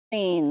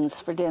Beans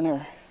for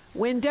dinner.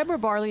 When Deborah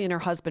Barley and her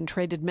husband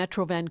traded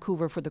Metro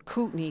Vancouver for the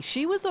Kootenay,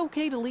 she was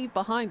okay to leave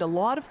behind a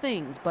lot of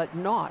things, but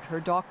not her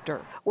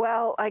doctor.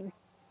 Well, I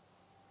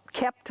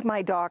kept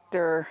my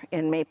doctor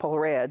in Maple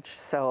Ridge,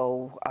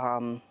 so,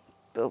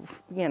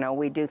 you know,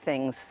 we do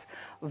things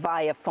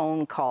via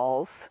phone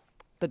calls.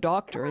 The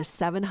doctor is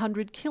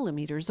 700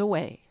 kilometers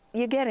away.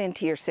 You get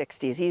into your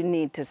 60s, you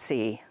need to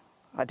see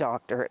a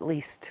doctor at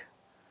least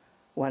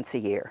once a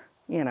year.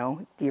 You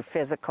know, your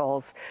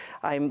physicals.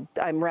 I'm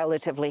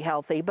relatively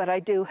healthy, but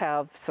I do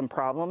have some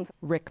problems.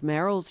 Rick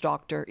Merrill's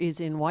doctor is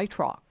in White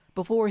Rock.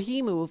 Before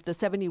he moved, the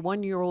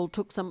 71-year-old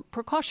took some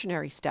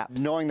precautionary steps.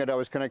 Knowing that I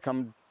was going to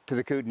come to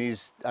the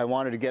Kootenays, I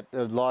wanted to get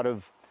a lot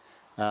of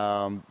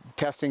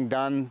testing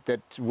done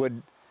that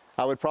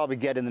I would probably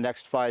get in the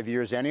next 5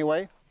 years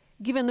anyway.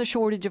 Given the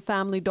shortage of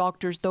family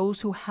doctors, those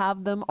who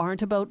have them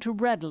aren't about to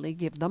readily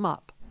give them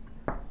up.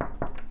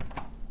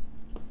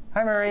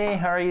 Hi Marie,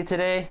 how are you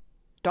today?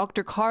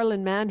 Dr.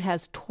 Carlin Mann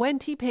has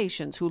 20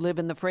 patients who live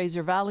in the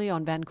Fraser Valley,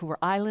 on Vancouver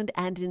Island,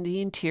 and in the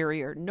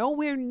interior,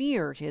 nowhere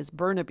near his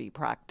Burnaby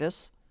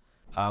practice.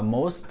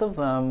 Most of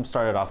them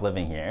started off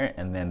living here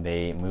and then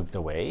they moved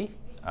away,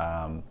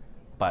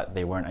 but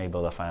they weren't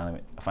able to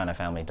find a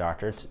family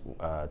doctor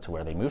to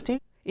where they moved to.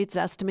 It's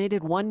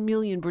estimated 1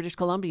 million British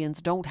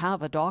Columbians don't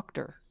have a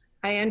doctor.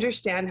 I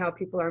understand how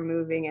people are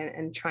moving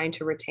and trying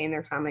to retain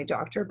their family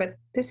doctor, but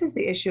this is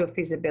the issue of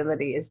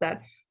feasibility, is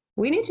that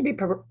we need to be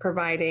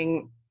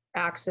providing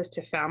access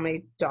to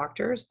family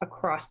doctors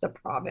across the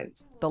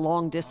province. The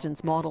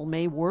long-distance model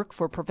may work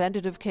for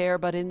preventative care,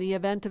 but in the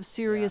event of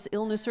serious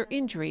illness or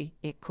injury,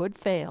 it could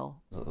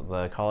fail.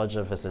 The College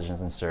of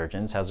Physicians and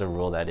Surgeons has a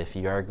rule that if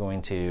you are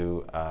going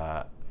to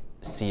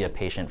see a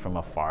patient from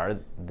afar,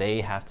 they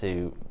have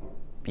to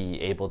be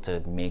able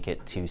to make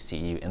it to see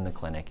you in the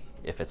clinic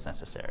if it's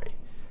necessary.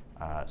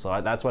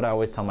 So that's what I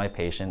always tell my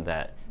patient,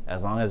 that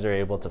as long as they're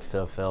able to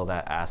fulfill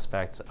that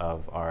aspect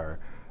of our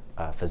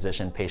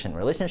physician-patient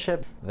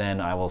relationship,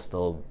 then I will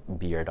still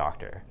be your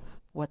doctor.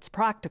 What's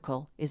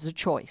practical is a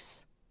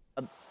choice.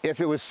 If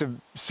it was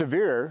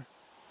severe,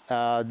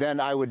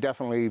 then I would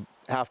definitely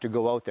have to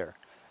go out there.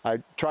 I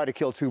try to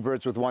kill two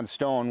birds with one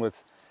stone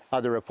with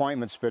other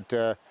appointments,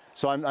 but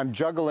so I'm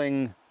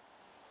juggling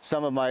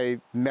some of my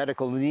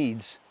medical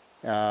needs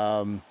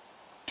to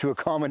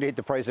accommodate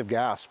the price of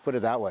gas, put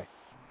it that way.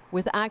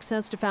 With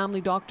access to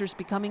family doctors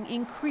becoming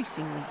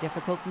increasingly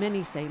difficult,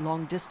 many say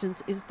long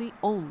distance is the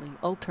only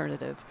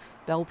alternative.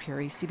 Belle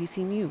Puri,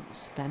 CBC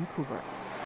News, Vancouver.